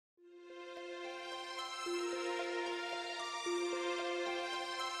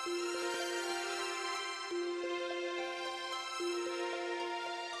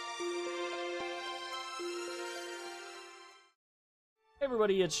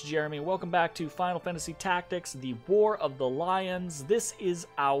everybody, it's Jeremy. Welcome back to Final Fantasy Tactics, the War of the Lions. This is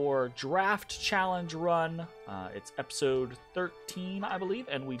our draft challenge run. It's episode 13, I believe,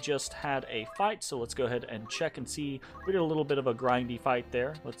 and we just had a fight, so let's go ahead and check and see. We did a little bit of a grindy fight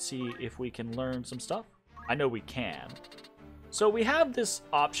there. Let's see if we can learn some stuff. I know we can. So we have this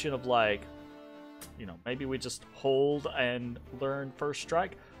option of, like, you know, maybe we just hold and learn First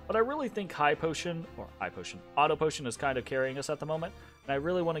Strike. But I really think Auto Potion is kind of carrying us at the moment. And I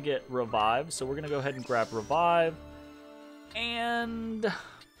really want to get Revive, so we're going to go ahead and grab Revive. And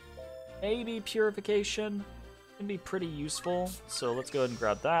maybe Purification can be pretty useful, so let's go ahead and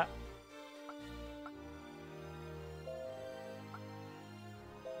grab that.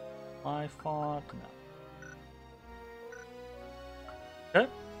 I thought, no.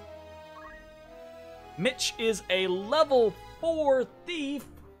 Okay. Mitch is a level 4 thief.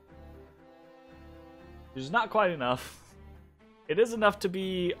 Which is not quite enough. It is enough to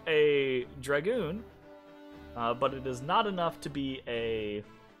be a Dragoon, but it is not enough to be a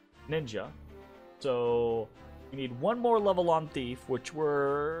Ninja. So we need one more level on Thief, which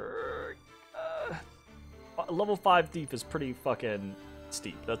we're... level 5 Thief is pretty fucking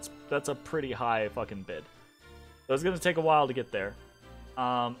steep. That's a pretty high fucking bid. So it's going to take a while to get there.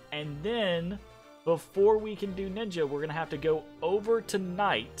 And then, before we can do Ninja, we're going to have to go over to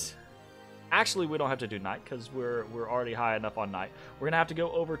Knight. Actually, we don't have to do Knight because we're already high enough on Knight. We're going to have to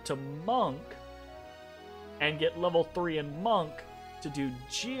go over to Monk and get level 3 in Monk to do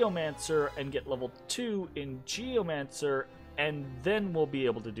Geomancer and get level 2 in Geomancer, and then we'll be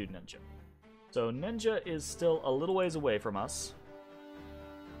able to do Ninja. So Ninja is still a little ways away from us.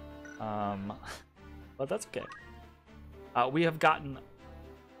 But that's okay. We have gotten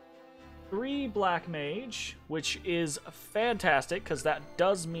 3 Black Mage, which is fantastic because that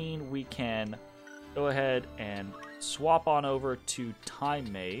does mean we can go ahead and swap on over to Time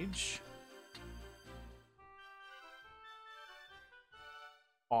Mage.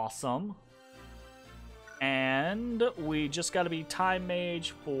 Awesome. And we just got to be Time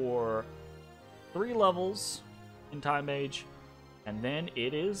Mage for 3 levels in Time Mage, and then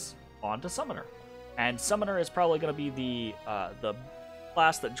it is on to Summoner. And Summoner is probably going to be the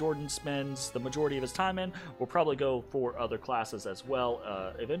class that Jordan spends the majority of his time in. We'll probably go for other classes as well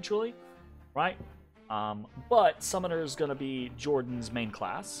eventually, right? But Summoner is going to be Jordan's main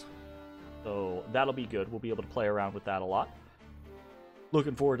class, so that'll be good. We'll be able to play around with that a lot.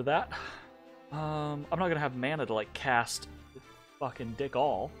 Looking forward to that. I'm not going to have mana to, like, cast fucking dick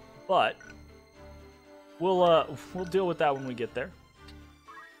all, but we'll deal with that when we get there.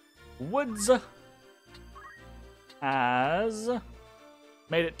 Woods has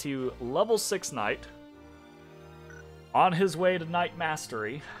made it to level 6 Knight. On his way to Knight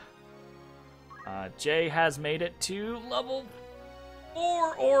Mastery. Jay has made it to level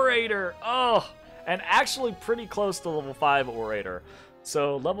 4 Orator. Oh, and actually pretty close to level 5 Orator.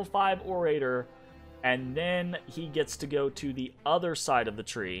 So level 5 Orator, and then he gets to go to the other side of the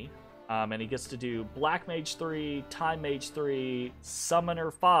tree. And he gets to do Black Mage 3, Time Mage 3, Summoner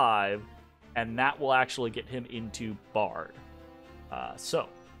 5, and that will actually get him into Bard. So,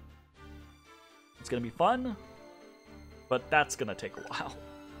 it's going to be fun, but that's going to take a while.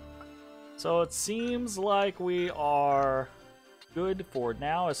 So it seems like we are good for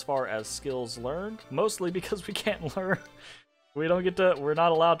now as far as skills learned, mostly because we can't learn. We're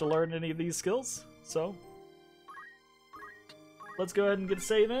not allowed to learn any of these skills, so let's go ahead and get a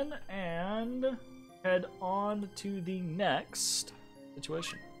save in and head on to the next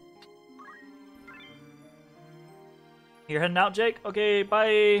situation. You're heading out, Jake? Okay,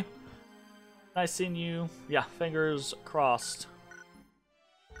 bye. Nice seeing you. Yeah, fingers crossed.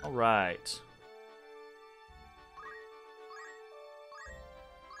 All right.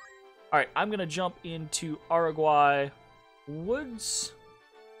 All right, I'm going to jump into Araguay Woods,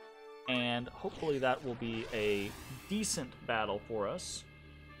 and hopefully that will be a decent battle for us.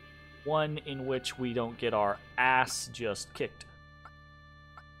 One in which we don't get our ass just kicked.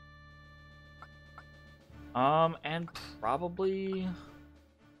 And probably...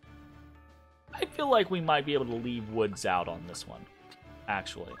 I feel like we might be able to leave Woods out on this one,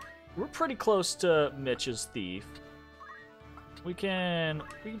 actually. We're pretty close to Mitch's Thief. We can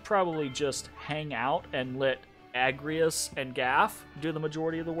probably just hang out and let Agrius and Gaff do the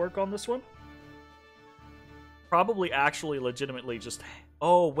majority of the work on this one. Probably actually legitimately just...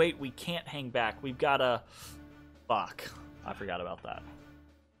 Oh, wait, we can't hang back. We've got to... Fuck. I forgot about that.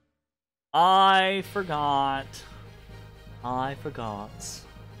 I forgot.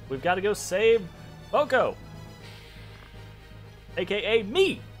 We've got to go save Boko. AKA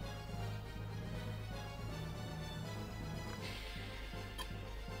me.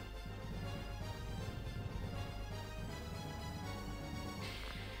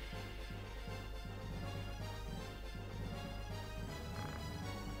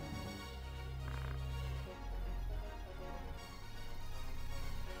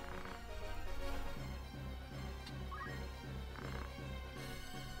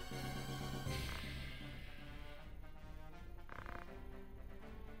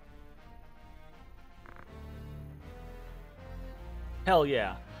 Hell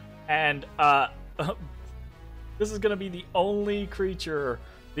yeah. And this is gonna be the only creature,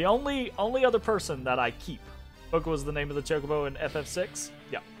 the only other person that I keep. Boko was the name of the chocobo in FF6.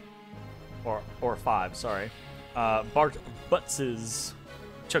 Yeah. Or 5, sorry. Bart Butts's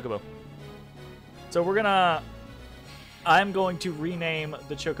chocobo. So I'm going to rename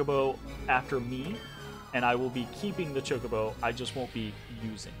the chocobo after me, and I will be keeping the chocobo, I just won't be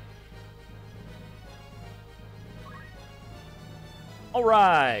using.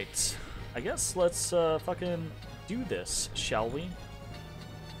 Alright. I guess let's fucking do this, shall we?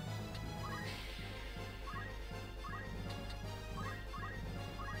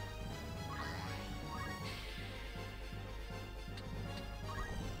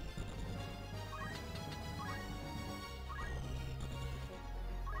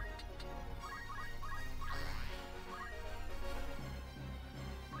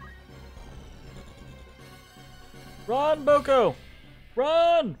 Run, Boko!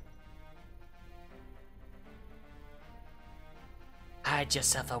 Run! Hide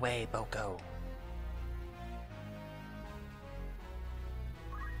yourself away, Boko.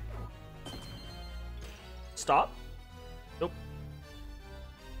 Stop. Nope.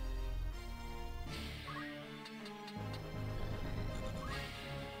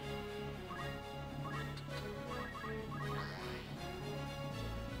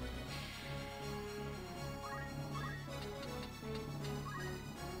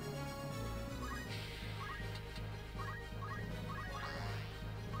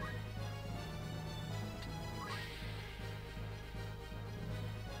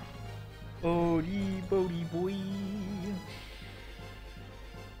 Bodie, Bodie boy.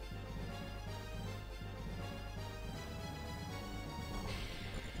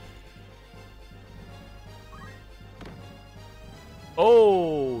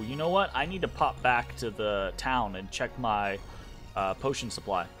 Oh, you know what? I need to pop back to the town and check my potion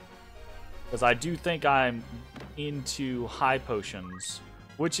supply. Because I do think I'm into high potions,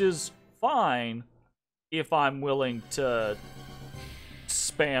 which is fine if I'm willing to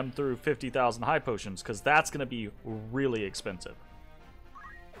spam through 50,000 high potions, because that's going to be really expensive.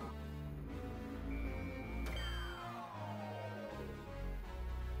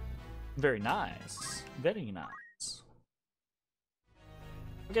 Very nice. Very nice.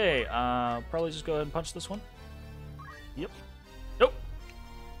 Okay, probably just go ahead and punch this one. Yep. Nope.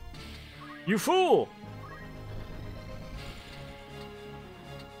 You fool!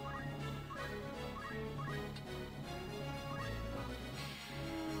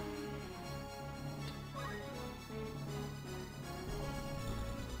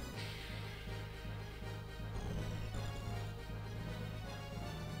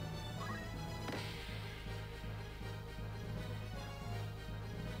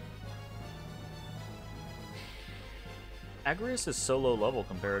 Agrius is so low level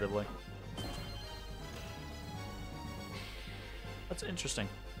comparatively. That's interesting.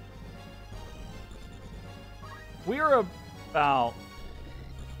 We're about...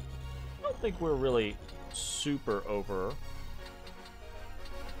 I don't think we're really super over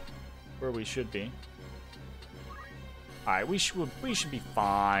where we should be. Alright, we should be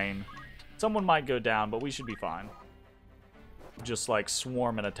fine. Someone might go down, but we should be fine. Just like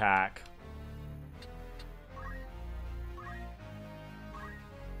swarm and attack.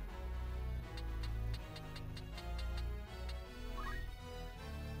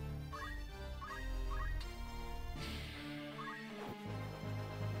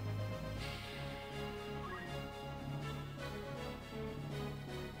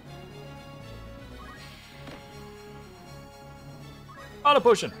 Auto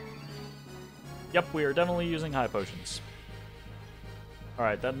potion. Yep, we are definitely using high potions. All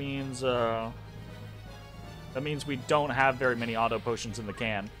right, that means we don't have very many auto potions in the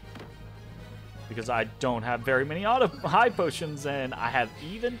can, because I don't have very many high potions, and I have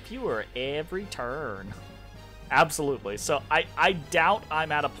even fewer every turn. Absolutely. So I doubt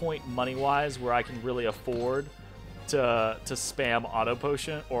I'm at a point money-wise where I can really afford to spam auto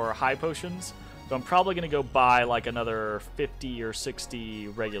potion or high potions. So I'm probably going to go buy like another 50 or 60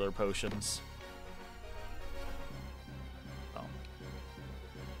 regular potions. Oh.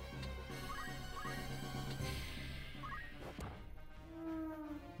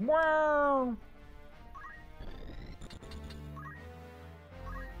 Wow.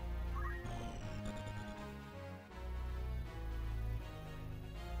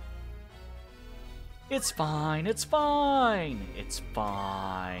 It's fine, it's fine, it's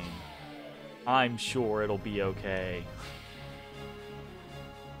fine. I'm sure it'll be okay.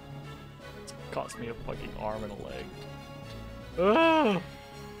 It's cost me a fucking arm and a leg. Ugh.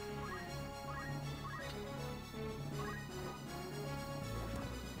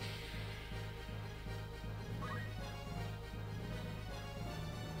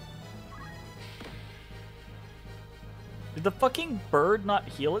 Did the fucking bird not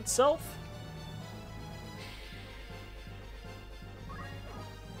heal itself?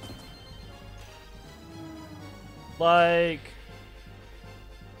 Like...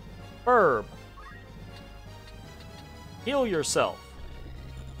 Burb. Heal yourself.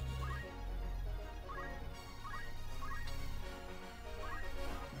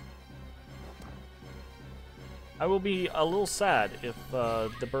 I will be a little sad if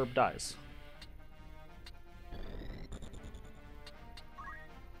the burb dies.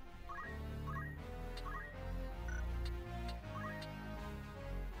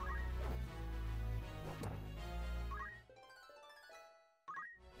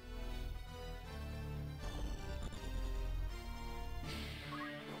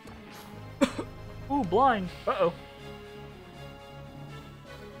 Ooh, blind. Uh-oh.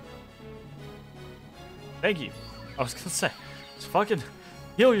 Thank you. I was gonna say, just fucking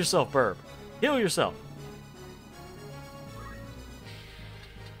heal yourself, burb. Heal yourself.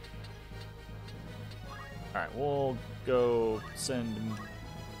 Alright, we'll go send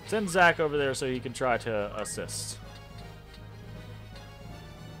Zach over there so he can try to assist.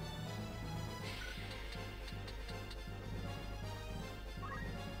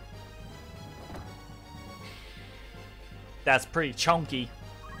 That's pretty chunky.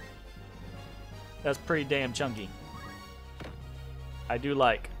 That's pretty damn chunky. I do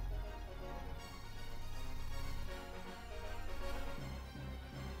like.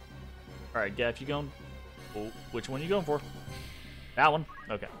 Alright, Gaff, you going? Oh, which one are you going for? That one?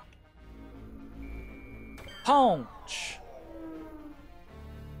 Okay. Punch!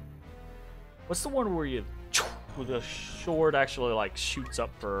 What's the one where you, with the sword actually like shoots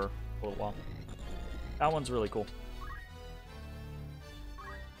up for a little while? That one's really cool.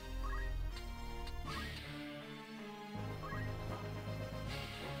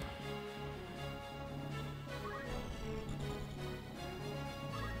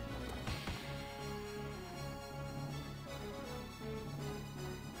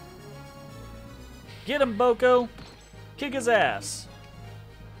 Get him, Boko! Kick his ass!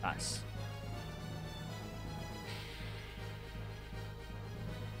 Nice.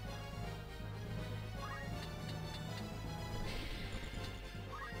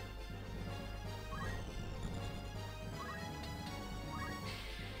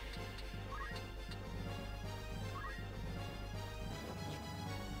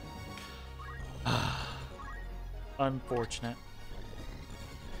 Unfortunate.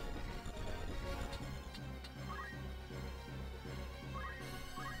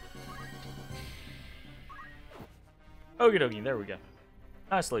 Okie dokie, there we go.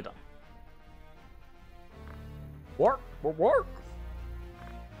 Nicely done. Work, work, work.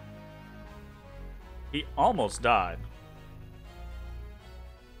 He almost died.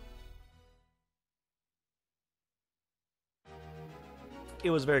 It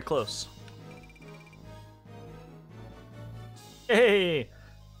was very close. Hey!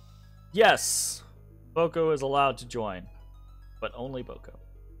 Yes! Boko is allowed to join. But only Boko.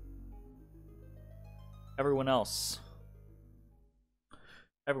 Everyone else.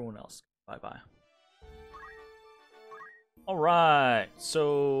 Everyone else. Bye-bye. Alright,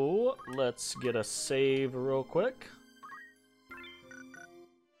 so let's get a save real quick.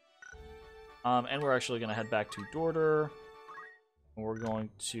 And we're actually going to head back to Dorder. And we're going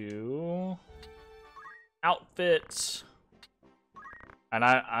to outfit. And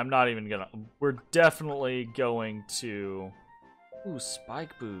I'm not even gonna. We're definitely going to. Ooh,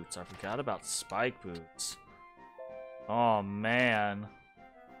 spike boots. I forgot about spike boots. Oh, man.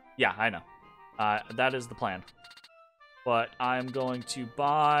 Yeah, I know. That is the plan. But I'm going to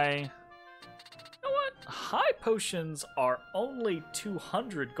buy. You know what? High potions are only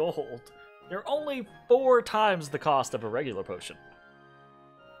 200 gold. They're only 4 times the cost of a regular potion.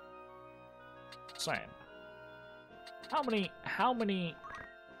 Same. How many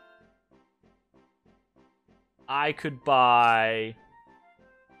I could buy?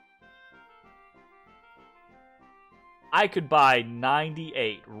 I could buy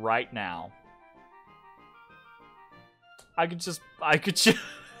 98 right now. I could just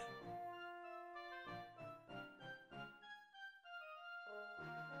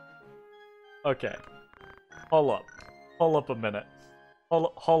Okay. Hold up a minute.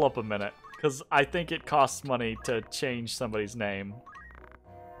 Hold up a minute. Because I think it costs money to change somebody's name.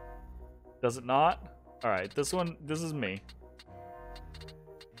 Does it not? Alright, this is me.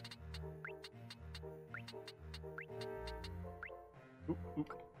 Oop,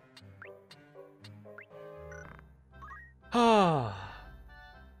 oop.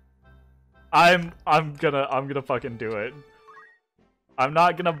 I'm gonna fucking do it. I'm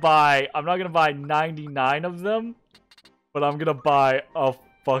not gonna buy 99 of them. But I'm gonna buy a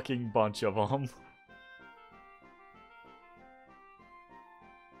fucking bunch of them.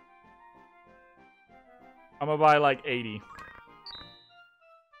 I'm gonna buy like 80.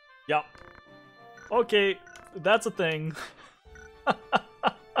 Yep. Okay, that's a thing.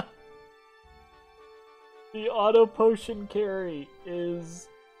 The auto potion carry is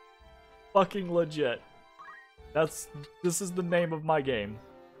fucking legit. This is the name of my game.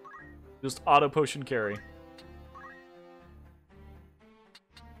 Just auto potion carry.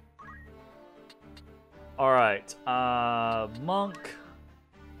 Alright, monk.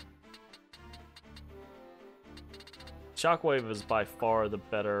 Shockwave is by far the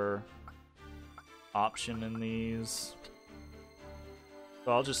better option in these.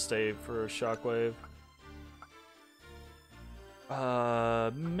 So I'll just stay for Shockwave.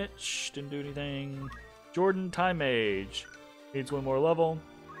 Mitch didn't do anything. Jordan, Time Mage. Needs one more level.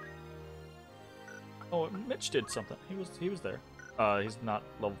 Oh, Mitch did something. He was there. He's not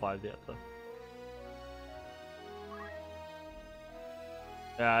level 5 yet though.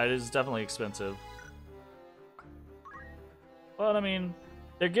 Yeah, it is definitely expensive. But I mean,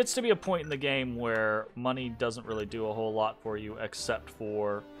 there gets to be a point in the game where money doesn't really do a whole lot for you except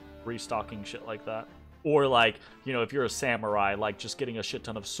for restocking shit like that. Or like, you know, if you're a samurai, like just getting a shit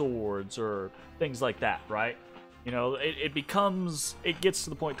ton of swords or things like that, right? You know, it gets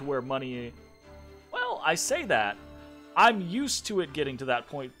to the point to where money, well, I say that. I'm used to it getting to that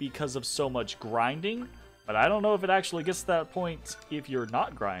point because of so much grinding, but I don't know if it actually gets to that point if you're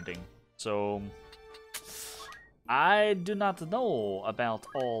not grinding. So, I do not know about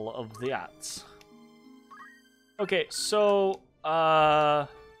all of that. Okay, so,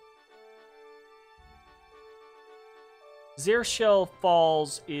 Zershell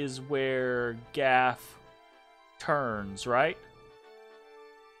Falls is where Gaff turns, right?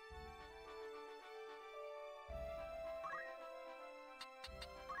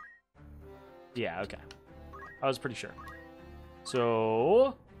 Yeah, okay. I was pretty sure.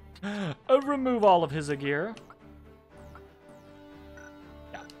 So, remove all of his gear.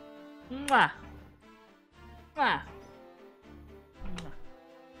 Yeah. Mwah. Mwah.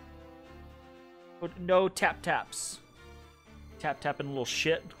 But no tap-taps. Tap-tapping little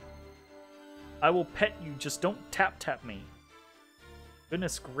shit. I will pet you, just don't tap-tap me.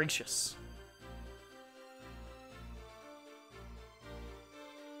 Goodness gracious.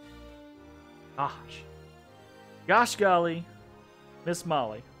 Gosh. Gosh golly. Miss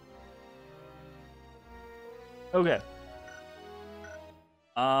Molly. Okay.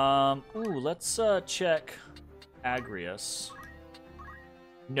 Ooh, let's check Agrius.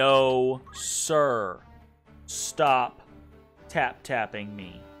 No, sir. Stop tap-tapping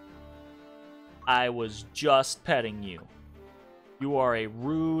me. I was just petting you. You are a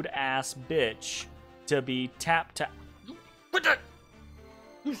rude-ass bitch to be tap-tap. What the?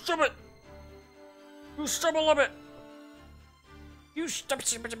 You stop it! You stop all of it! You stop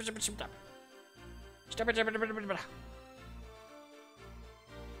it!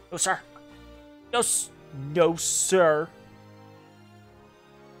 No, sir. No, no, sir.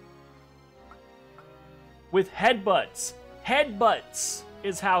 With headbutts. Headbutts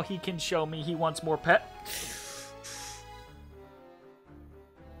is how he can show me he wants more pet.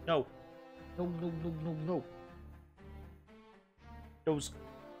 No. No, no, no, no, no. Those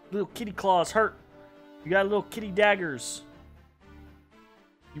little kitty claws hurt. You got little kitty daggers.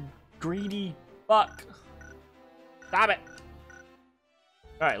 You greedy fuck. Stop it.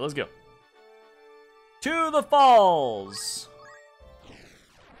 Alright, let's go. To the falls.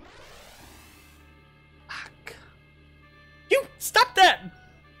 Fuck. You stop that!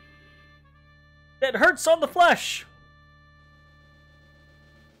 That hurts on the flesh.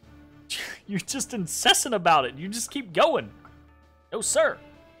 You're just incessant about it. You just keep going. No, sir.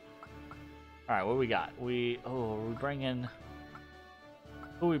 Alright, what do we got? Are we bringing...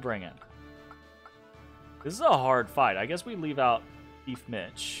 Who are we bringing? This is a hard fight. I guess we leave out Beef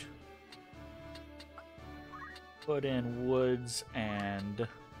Mitch. Put in Woods and...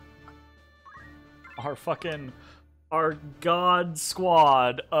 Our god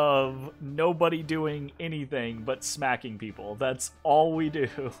squad of nobody doing anything but smacking people. That's all we do.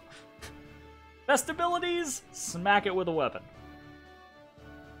 Best abilities? Smack it with a weapon.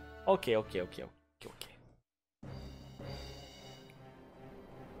 Okay.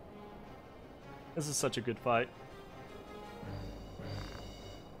 This is such a good fight.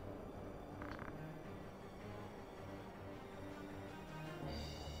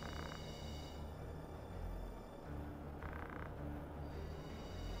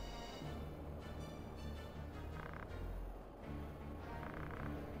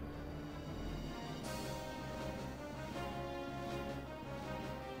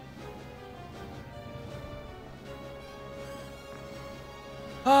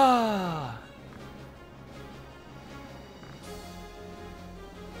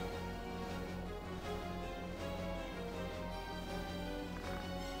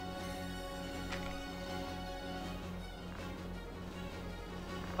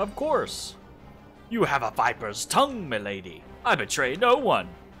 Of course. You have a viper's tongue, milady. I betray no one.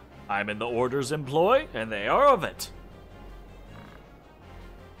 I'm in the Order's employ, and they are of it.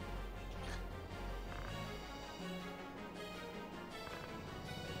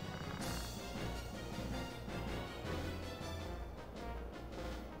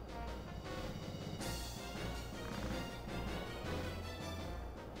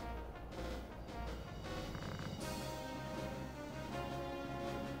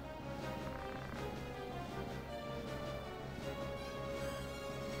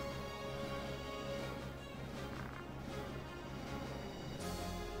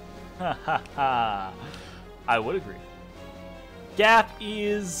 Ha ha ha. I would agree. Gap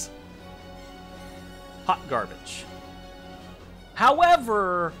is hot garbage.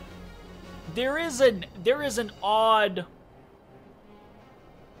 However, there is an odd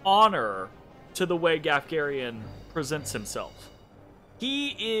honor to the way Gafgarian presents himself.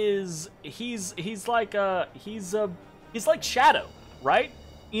 He's like Shadow, right?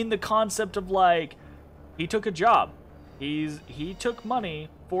 In the concept of like, he took a job. He took money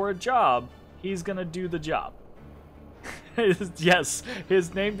for a job. He's gonna do the job. Yes,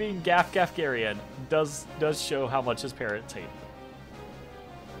 his name being Gafgarian does show how much his parents hate him.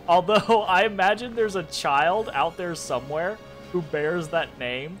 Although I imagine there's a child out there somewhere who bears that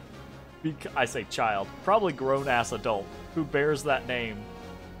name. I say child, probably grown-ass adult who bears that name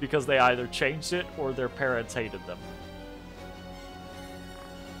because they either changed it or their parents hated them.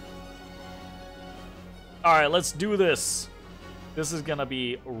 Alright, let's do this. This is gonna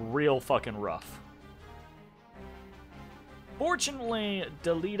be real fucking rough. Fortunately,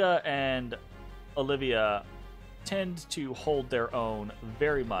 Delita and Olivia tend to hold their own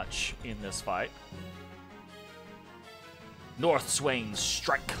very much in this fight. North Swain's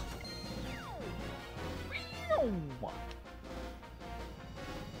strike.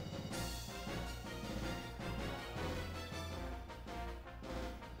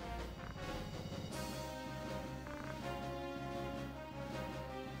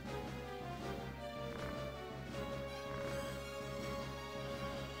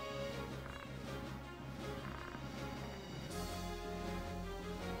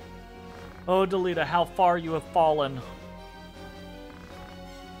 Oh, Delita, how far you have fallen.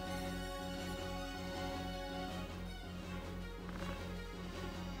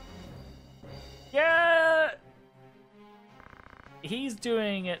 Yeah! He's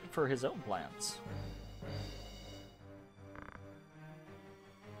doing it for his own plans.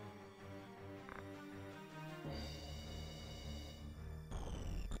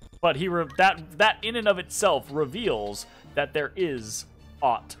 But that in and of itself reveals that there is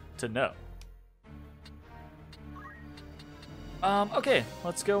aught to know. Okay,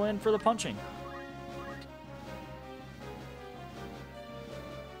 let's go in for the punching.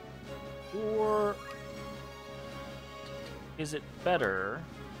 Or is it better?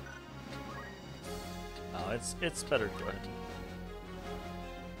 No, it's better to go ahead.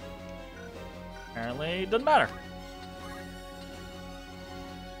 Apparently, it doesn't matter.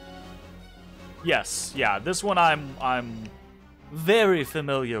 Yes, yeah, this one I'm very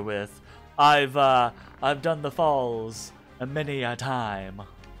familiar with. I've done the falls many a time.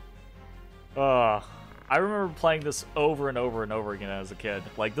 I remember playing this over and over and over again as a kid.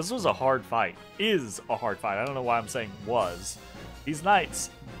 Like, this was a hard fight. Is a hard fight. I don't know why I'm saying was. These knights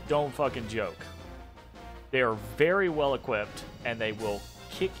don't fucking joke. They are very well equipped, and they will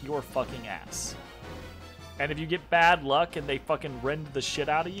kick your fucking ass. And if you get bad luck and they fucking rend the shit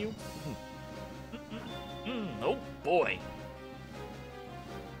out of you, oh boy.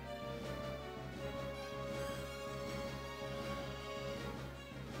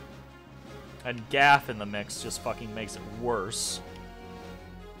 And Gaff in the mix just fucking makes it worse.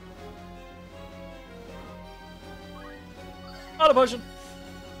 Not a potion.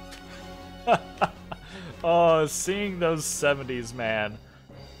 Oh, seeing those 70s, man.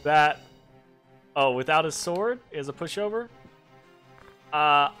 That... Oh, without his sword is a pushover?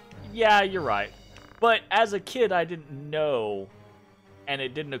 Yeah, you're right. But as a kid, I didn't know, and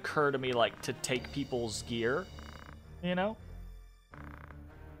it didn't occur to me, like, to take people's gear, you know?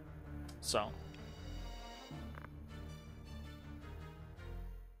 So.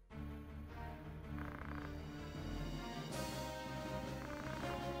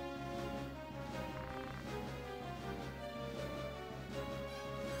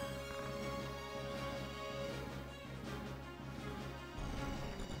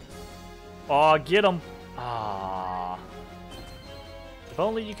 Aw, get him. Ah. If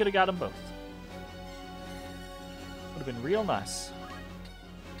only you could have got them both. Would have been real nice.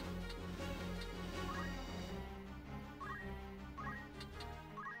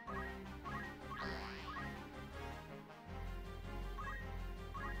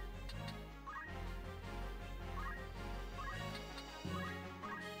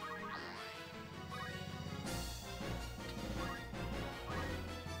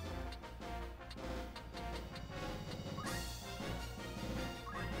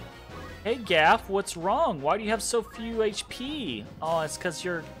 Hey Gaff, what's wrong? Why do you have so few HP? Oh, it's because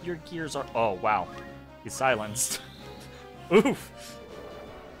your gears are... Oh, wow. He's silenced. Oof.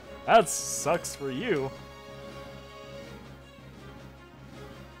 That sucks for you.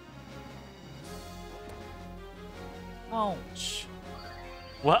 Ouch.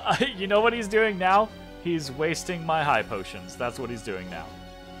 Well, you know what he's doing now? He's wasting my high potions. That's what he's doing now.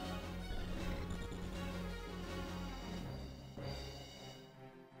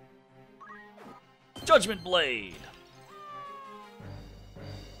 Judgment Blade!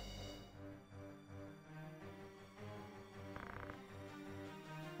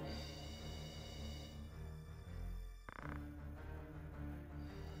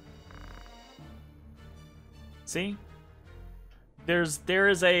 See? There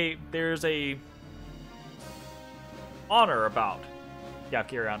is a honor about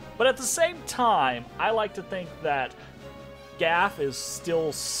Gaff, but at the same time, I like to think that Gaff is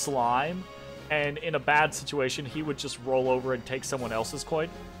still slime. And in a bad situation, he would just roll over and take someone else's coin.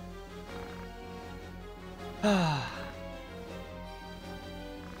 Oh,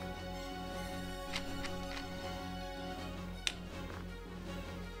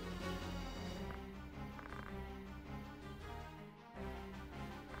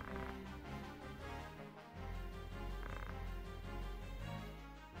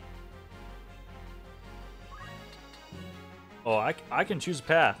 I can choose a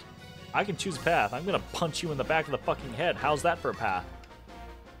path. I can choose a path. I'm gonna punch you in the back of the fucking head. How's that for a path?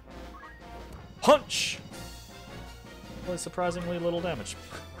 Punch! Really surprisingly little damage.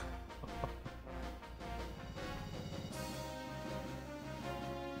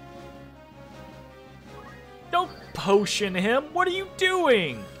 Don't potion him! What are you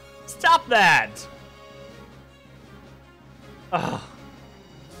doing? Stop that! Ugh.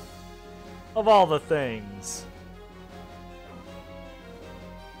 Of all the things.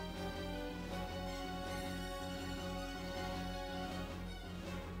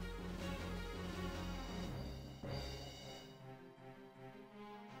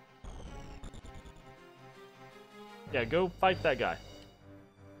 Yeah, go fight that guy.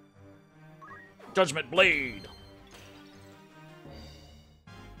 Judgment Blade!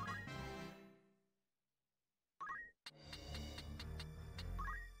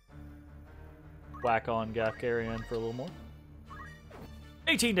 Whack on Gaffkarian for a little more.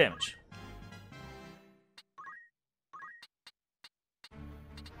 18 damage.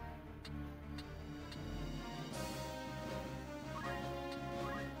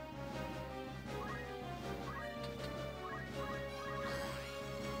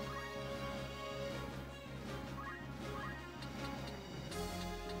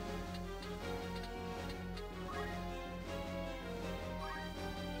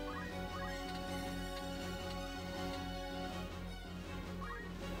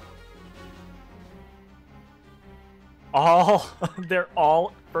 They're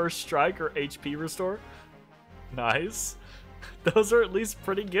all first strike or HP restore. Nice. Those are at least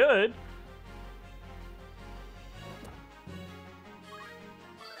pretty good.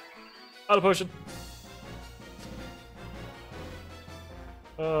 Out of potion.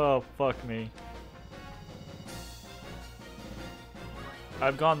 Oh, fuck me.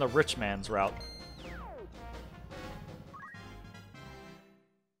 I've gone the rich man's route.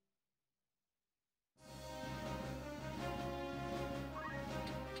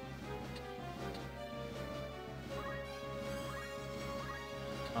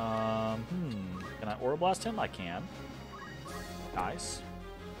 Can I Aura Blast him? I can. Nice.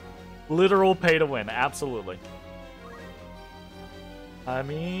 Literal pay to win, absolutely. I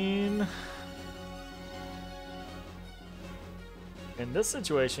mean... in this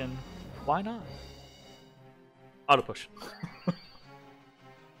situation, why not? Auto push.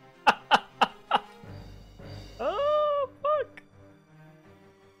 Oh, fuck!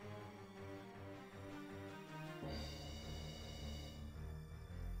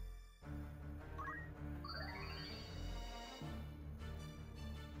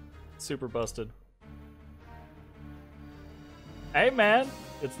 Super busted. Hey man,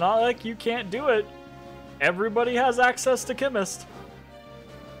 it's not like you can't do it. Everybody has access to Chemist.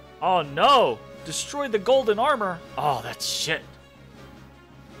 Oh no! Destroy the golden armor! Oh, that's shit.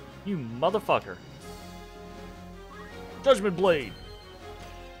 You motherfucker. Judgment Blade!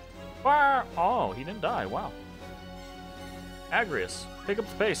 Fire! Oh, he didn't die. Wow. Agrius, pick up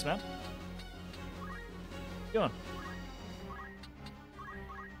the pace, man. What you doing?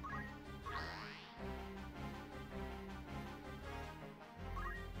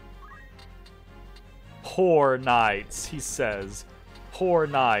 Poor knights, he says. Poor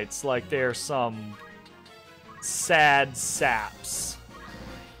knights, like they're some sad saps.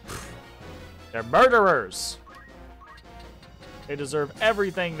 They're murderers. They deserve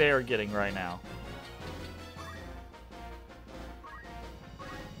everything they are getting right now.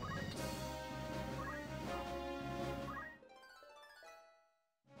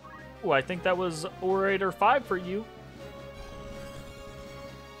 Ooh, I think that was Orator 5 for you.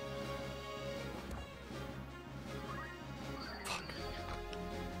 Fuck.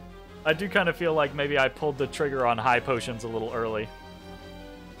 I do kind of feel like maybe I pulled the trigger on high potions a little early.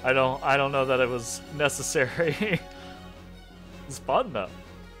 I don't know that it was necessary. It's fun though.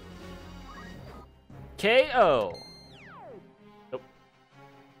 KO. Nope.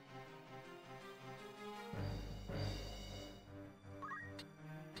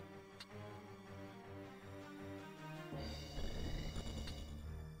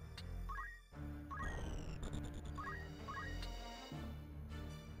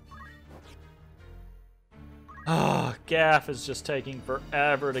 Ah, Gaff is just taking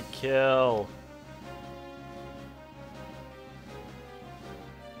forever to kill.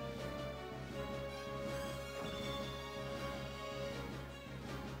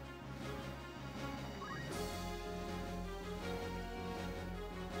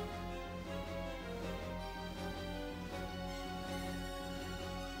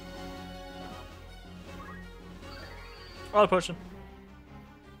 I'll push him.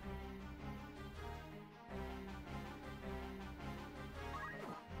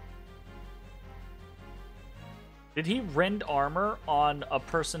 Did he rend armor on a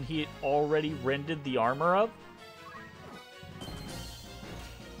person he already rended the armor of?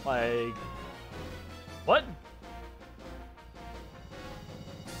 Like... what?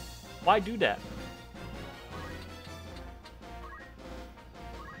 Why do that?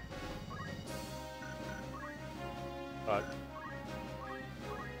 Fuck.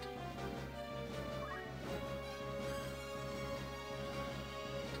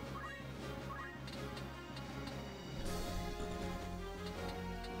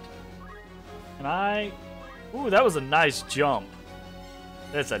 Can I... ooh, that was a nice jump.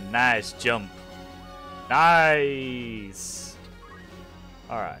 That's a nice jump. Nice.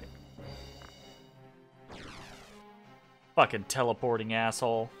 Alright. Fucking teleporting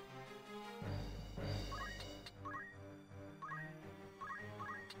asshole.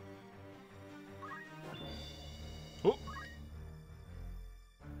 Ooh.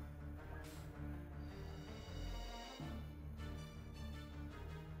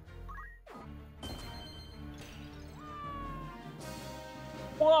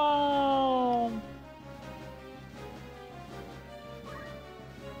 Whoa!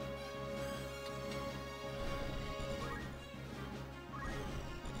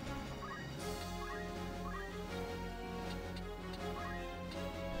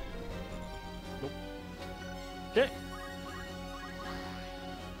 Nope. Okay.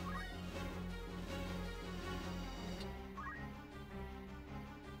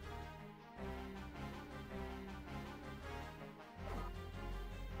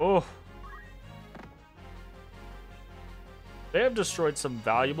 Oh. They have destroyed some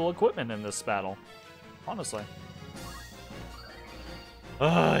valuable equipment in this battle. Honestly.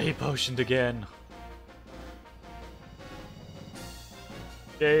 He potioned again.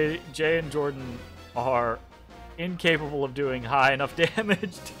 Jay and Jordan are incapable of doing high enough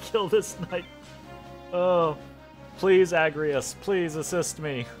damage to kill this knight. Oh. Please, Agrius, please assist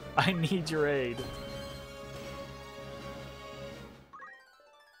me. I need your aid.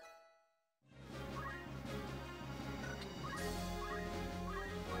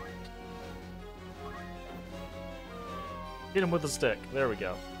 Hit him with a stick. There we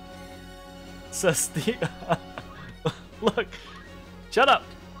go. Says the... look. Shut up.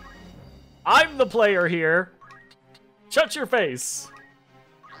 I'm the player here. Shut your face.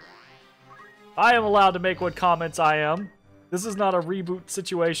 I am allowed to make what comments I am. This is not a reboot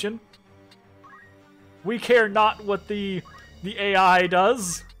situation. We care not what the AI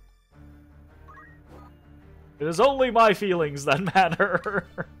does. It is only my feelings that matter.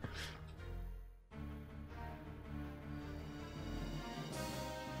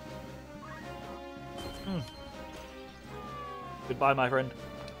 Goodbye, my friend.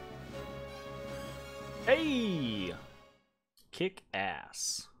 Hey! Kick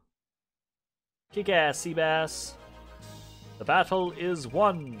ass. Kick ass, Seabass. The battle is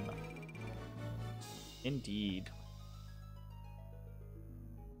won. Indeed.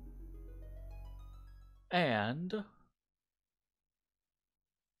 And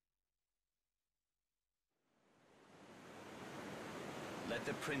let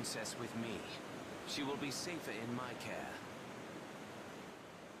the princess with me. She will be safer in my care.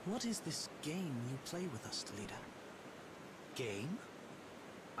 What is this game you play with us, Delita? Game?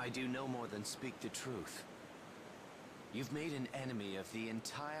 I do no more than speak the truth. You've made an enemy of the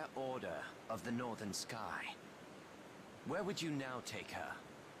entire Order of the Northern Sky. Where would you now take her?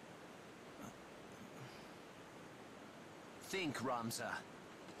 Think, Ramza.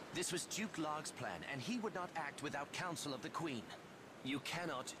 This was Duke Larg's plan, and he would not act without counsel of the Queen. You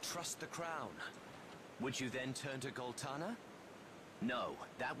cannot trust the crown. Would you then turn to Goltana? No,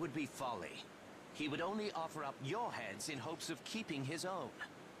 that would be folly. He would only offer up your heads in hopes of keeping his own.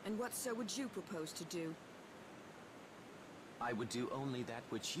 And what so would you propose to do? I would do only that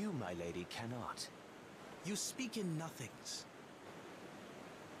which you, my lady, cannot. You speak in nothings.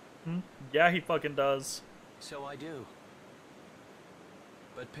 yeah, he fucking does. So I do.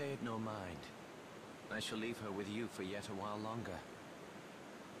 But pay it no mind. I shall leave her with you for yet a while longer.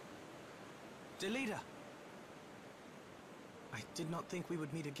 Delita! I did not think we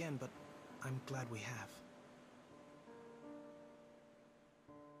would meet again, but I'm glad we have.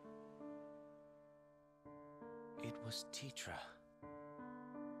 It was Tetra.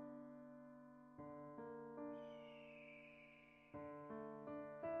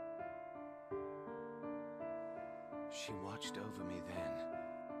 She watched over me then,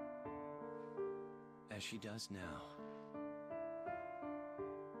 as she does now.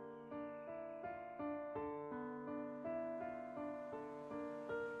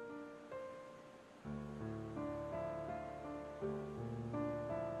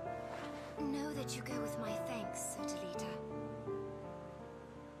 Know that you go with my thanks, Sir Delita.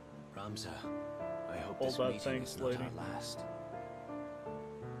 Ramza, I hope All this that meeting thanks, is not lady. our last.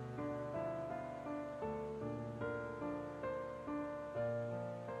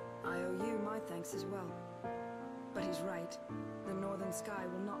 I owe you my thanks as well. But he's right. The Northern Sky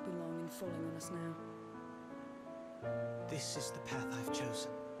will not be long in falling on us now. This is the path I've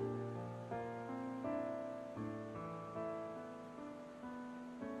chosen.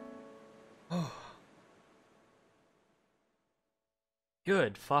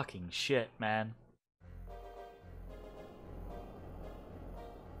 Good fucking shit, man.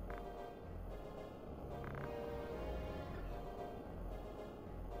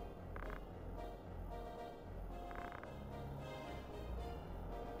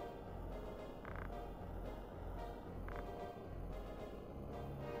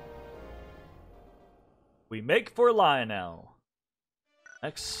 We make for Lionel.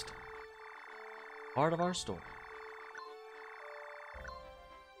 Next part of our story.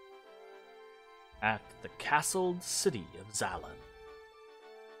 At the castled city of Zalin.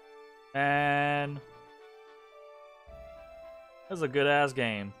 And this is a good ass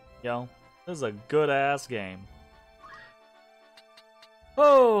game, yo. This is a good ass game.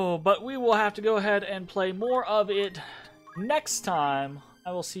 Oh, but we will have to go ahead and play more of it next time.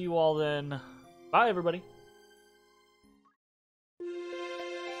 I will see you all then. Bye, everybody.